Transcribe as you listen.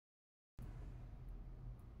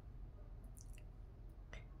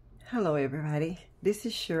Hello everybody, this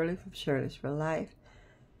is Shirley from Shirley's Real Life.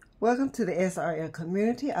 Welcome to the SRL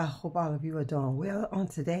community. I hope all of you are doing well on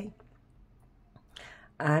today.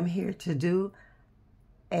 I'm here to do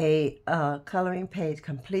a coloring page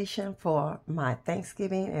completion for my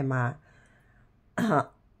Thanksgiving and my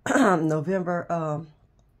November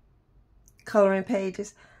coloring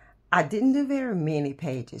pages. I didn't do very many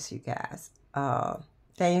pages, you guys.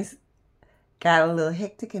 Things got a little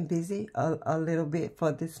hectic and busy a little bit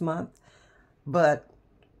for this month, but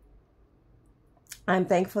I'm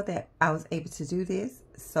thankful that I was able to do this.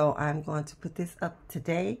 So I'm going to put this up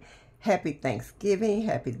today. Happy Thanksgiving,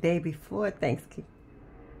 happy day before Thanksgiving.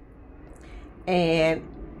 And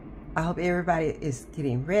I hope everybody is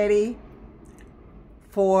getting ready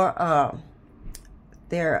for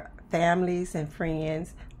their families and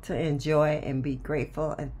friends to enjoy and be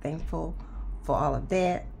grateful and thankful for all of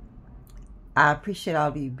that. I appreciate all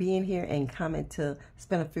of you being here and coming to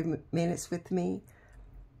spend a few minutes with me.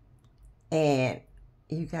 And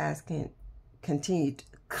you guys can continue to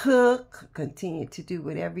cook, continue to do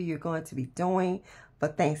whatever you're going to be doing for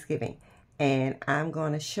Thanksgiving. And I'm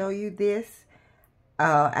going to show you this.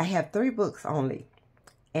 I have 3 books only,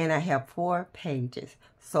 and I have 4 pages.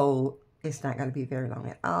 So it's not going to be very long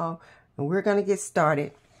at all. And we're going to get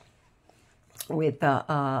started with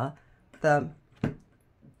the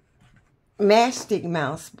Matchstick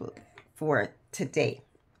Mouse book for today.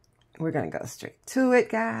 We're going to go straight to it,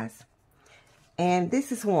 guys. And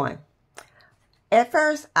this is one. At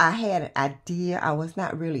first, I had an idea. I was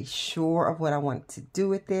not really sure of what I wanted to do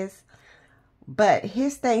with this. But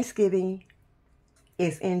his Thanksgiving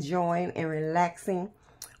is enjoying and relaxing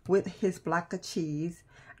with his block of cheese.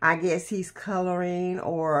 I guess he's coloring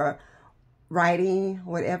or writing,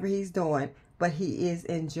 whatever he's doing. But he is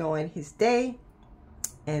enjoying his day.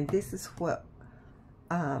 And this is what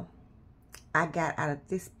I got out of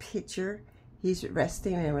this picture. He's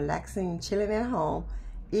resting and relaxing, chilling at home,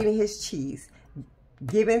 eating his cheese,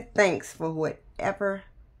 giving thanks for whatever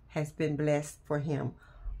has been blessed for him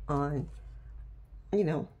on,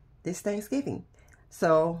 this Thanksgiving.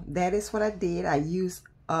 So that is what I did. I used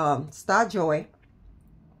Star Joy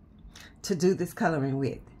to do this coloring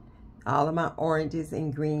with. All of my oranges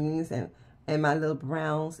and greens and my little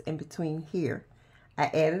browns in between here. I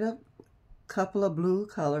added a couple of blue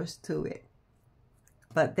colors to it.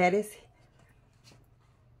 But that is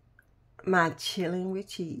my chilling with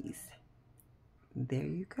cheese. There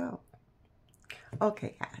you go.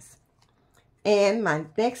 Okay, guys. And my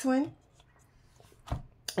next one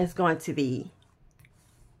is going to be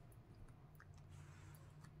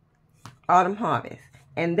Autumn Harvest.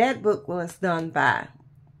 And that book was done by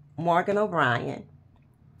Morgan O'Brien.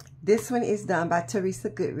 This one is done by Teresa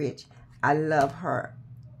Goodrich. I love her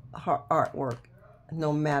artwork.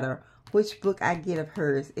 No matter which book I get of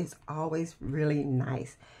hers, it's always really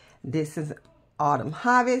nice. This is Autumn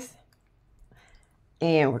Harvest.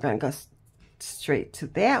 And we're going to go straight to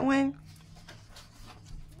that one.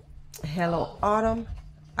 Hello, Autumn.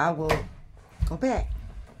 I will go back.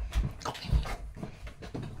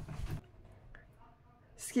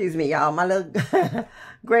 Excuse me, y'all. My little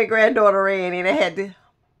great-granddaughter ran and I had to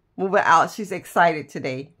move her out. She's excited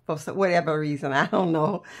today for whatever reason. I don't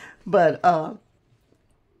know. But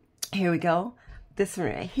here we go. This one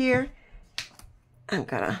right here. I'm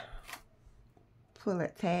going to pull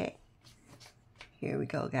that tag. Here we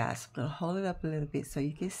go, guys. I'm going to hold it up a little bit so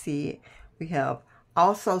you can see it. We have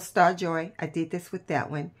also Star Joy. I did this with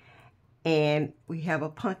that one. And we have a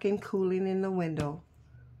pumpkin cooling in the window.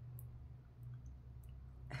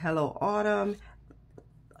 Hello, Autumn.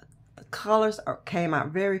 The colors came out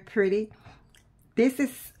very pretty. This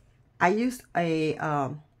is, I used a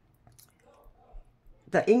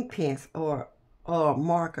the ink pens or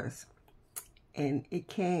markers, and it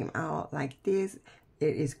came out like this.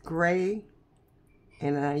 It is gray,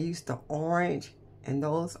 and I used the orange, and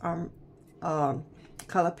those are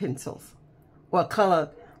color pencils, well, color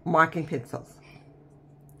marking pencils,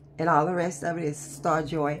 and all the rest of it is Star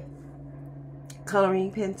Joy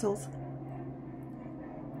coloring pencils.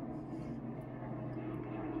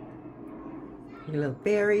 Your little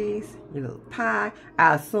berries, your little pie.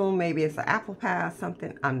 I assume maybe it's an apple pie or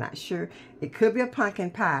something. I'm not sure. It could be a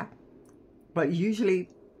pumpkin pie, but usually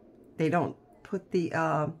they don't put the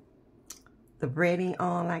breading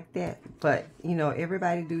on like that. But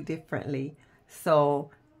everybody do differently. So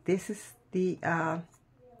this is the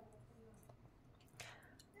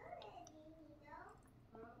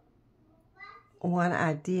one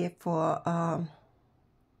I did for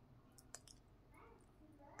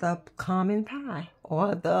the common pie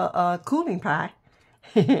or the cooling pie.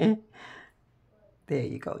 There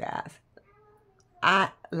you go, guys. I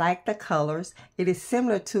like the colors. It is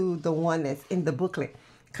similar to the one that's in the booklet,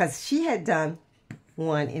 because she had done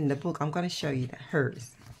one in the book. I'm going to show you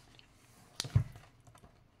hers.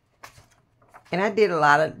 And I did a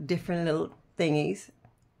lot of different little thingies.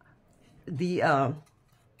 The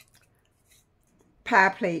pie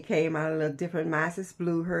plate came out a little different. Mine is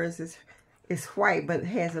blue. Hers is white, but it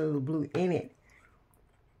has a little blue in it.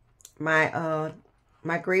 My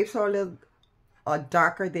grapes are a little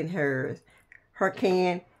darker than hers. Her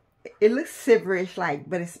can, it looks silverish like,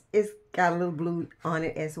 but it's got a little blue on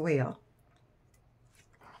it as well.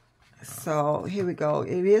 So here we go.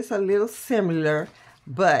 It is a little similar,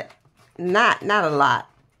 but not a lot.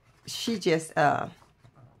 She just our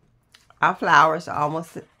flowers are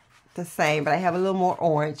almost the same, but I have a little more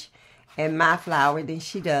orange in my flower than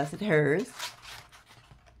she does in hers.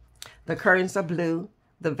 The curtains are blue.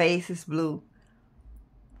 The vase is blue.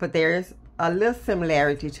 But there's a little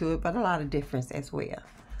similarity to it, but a lot of difference as well.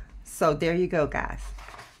 So there you go, guys.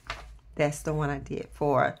 That's the one I did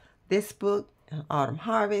for this book, Autumn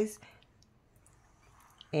Harvest.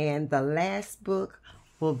 And the last book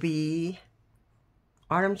will be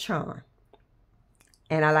Autumn Charm.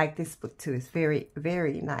 And I like this book too. It's very,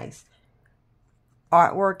 very nice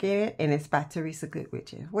artwork in it. And it's by Teresa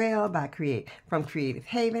Goodrich as well, from Creative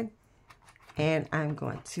Haven. And I'm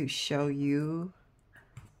going to show you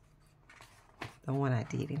the one I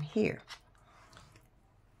did in here.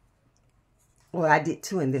 Well, I did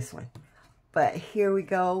two in this one. But here we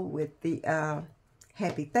go with the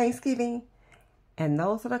Happy Thanksgiving. And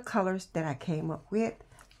those are the colors that I came up with.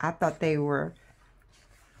 I thought they were,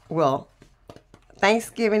 well,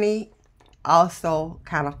 Thanksgiving-y, also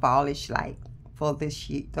kind of fallish like for this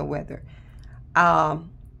year, the weather.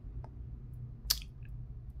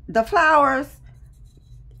 The flowers,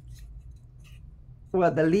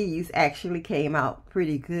 well, the leaves actually came out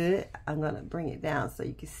pretty good. I'm going to bring it down so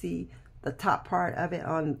you can see the top part of it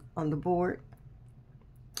on the board.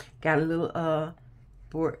 Got a little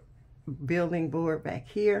building board back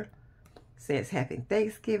here. Says Happy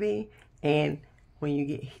Thanksgiving. And when you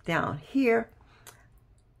get down here,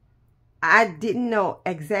 I didn't know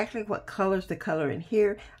exactly what colors to color in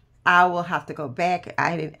here. I will have to go back.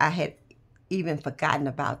 I had even forgotten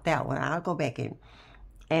about that one. I'll go back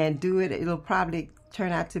and do it. It'll probably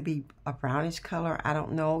turn out to be a brownish color. I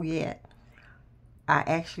don't know yet. I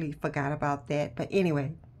actually forgot about that. But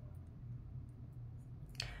anyway,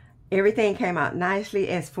 everything came out nicely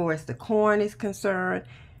as far as the corn is concerned.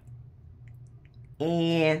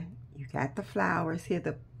 And you got the flowers here,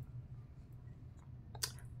 the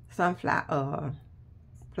sunflower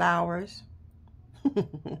flowers.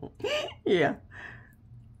 Yeah.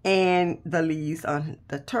 And the leaves on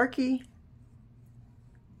the turkey.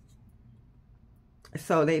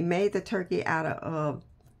 So they made the turkey out of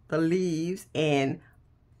the leaves and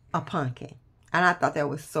a pumpkin. And I thought that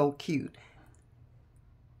was so cute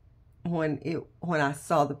when I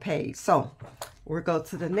saw the page. So we'll go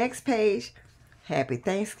to the next page. Happy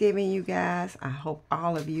Thanksgiving, you guys. I hope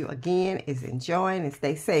all of you, again, is enjoying and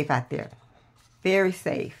stay safe out there. Very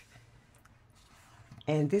safe.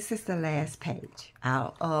 And this is the last page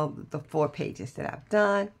out of the 4 pages that I've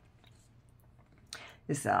done.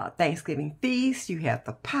 It's a Thanksgiving feast. You have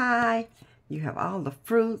the pie. You have all the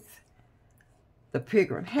fruits, the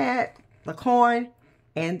pilgrim hat, the corn,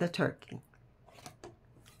 and the turkey.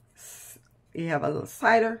 You have a little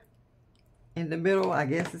cider in the middle. I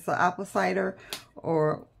guess it's an apple cider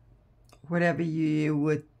or whatever you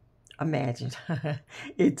would imagine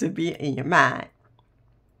it to be in your mind.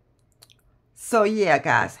 So yeah,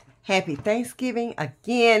 guys, happy Thanksgiving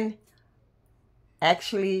again.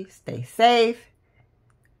 Actually, stay safe.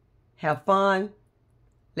 Have fun.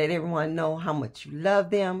 Let everyone know how much you love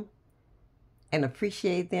them and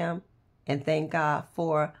appreciate them. And thank God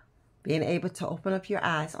for being able to open up your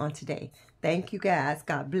eyes on today. Thank you, guys.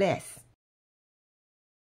 God bless.